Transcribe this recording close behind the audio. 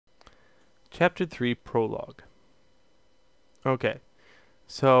Chapter 3 Prologue. Okay,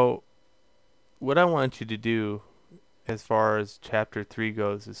 so what I want you to do as far as Chapter 3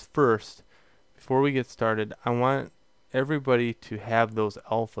 goes is first, before we get started, I want everybody to have those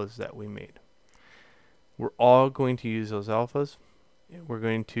alphas that we made. We're all going to use those alphas. We're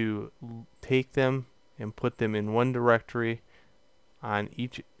going to take them and put them in one directory on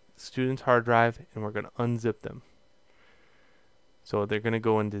each student's hard drive, and we're going to unzip them. So they're going to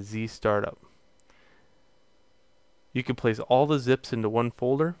go into Z Startup. You can place all the zips into one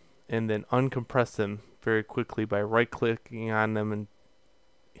folder and then uncompress them very quickly by right-clicking on them and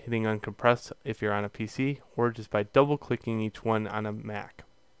hitting uncompress if you're on a PC, or just by double-clicking each one on a Mac.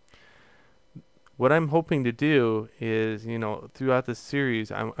 What I'm hoping to do is, throughout this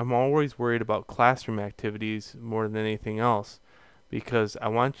series, I'm always worried about classroom activities more than anything else, because I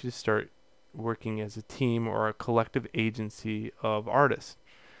want you to start working as a team or a collective agency of artists,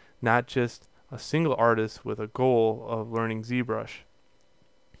 not just a single artist with a goal of learning ZBrush.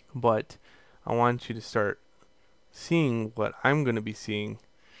 But I want you to start seeing what I'm going to be seeing,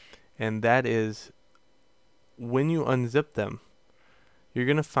 and that is when you unzip them, you're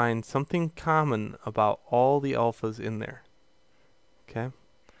going to find something common about all the alphas in there. Okay?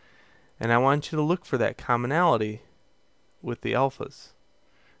 And I want you to look for that commonality with the alphas.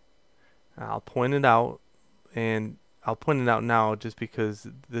 I'll point it out, and I'll point it out now just because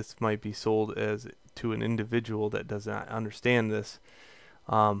this might be sold as to an individual that does not understand this.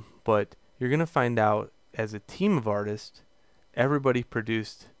 But you're going to find out as a team of artists, everybody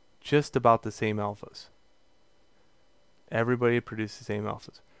produced just about the same alphas. Everybody produced the same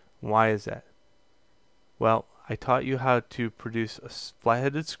alphas. Why is that? Well, I taught you how to produce a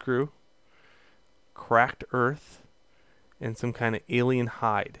flat-headed screw, cracked earth, and some kind of alien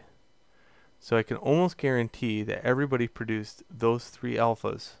hide. So I can almost guarantee that everybody produced those three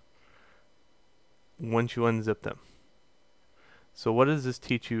alphas once you unzip them. So what does this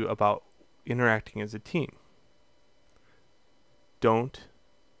teach you about interacting as a team? Don't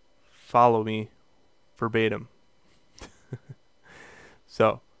follow me verbatim.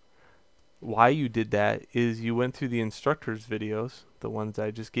 So why you did that is you went through the instructor's videos, the ones I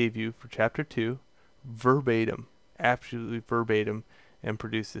just gave you for Chapter 2, verbatim, absolutely verbatim, and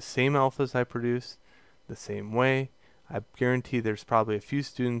produced the same alphas I produced the same way. I guarantee there's probably a few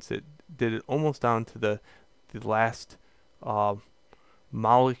students that did it almost down to the last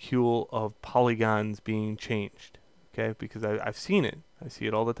molecule of polygons being changed. Okay, because I've seen it. I see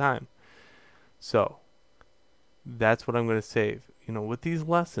it all the time. So that's what I'm going to say. With these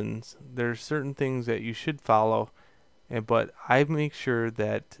lessons, there's certain things that you should follow, but I make sure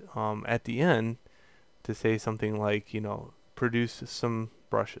that at the end to say something like, produce some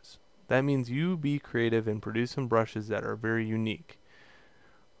brushes. That means you be creative and produce some brushes that are very unique.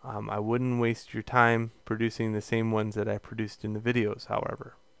 I wouldn't waste your time producing the same ones that I produced in the videos,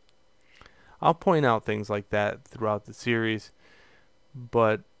 however. I'll point out things like that throughout the series,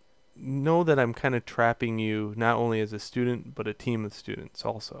 but know that I'm kind of trapping you not only as a student, but a team of students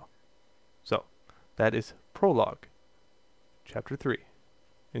also. So, that is Prologue, Chapter 3.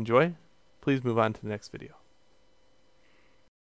 Enjoy. Please move on to the next video.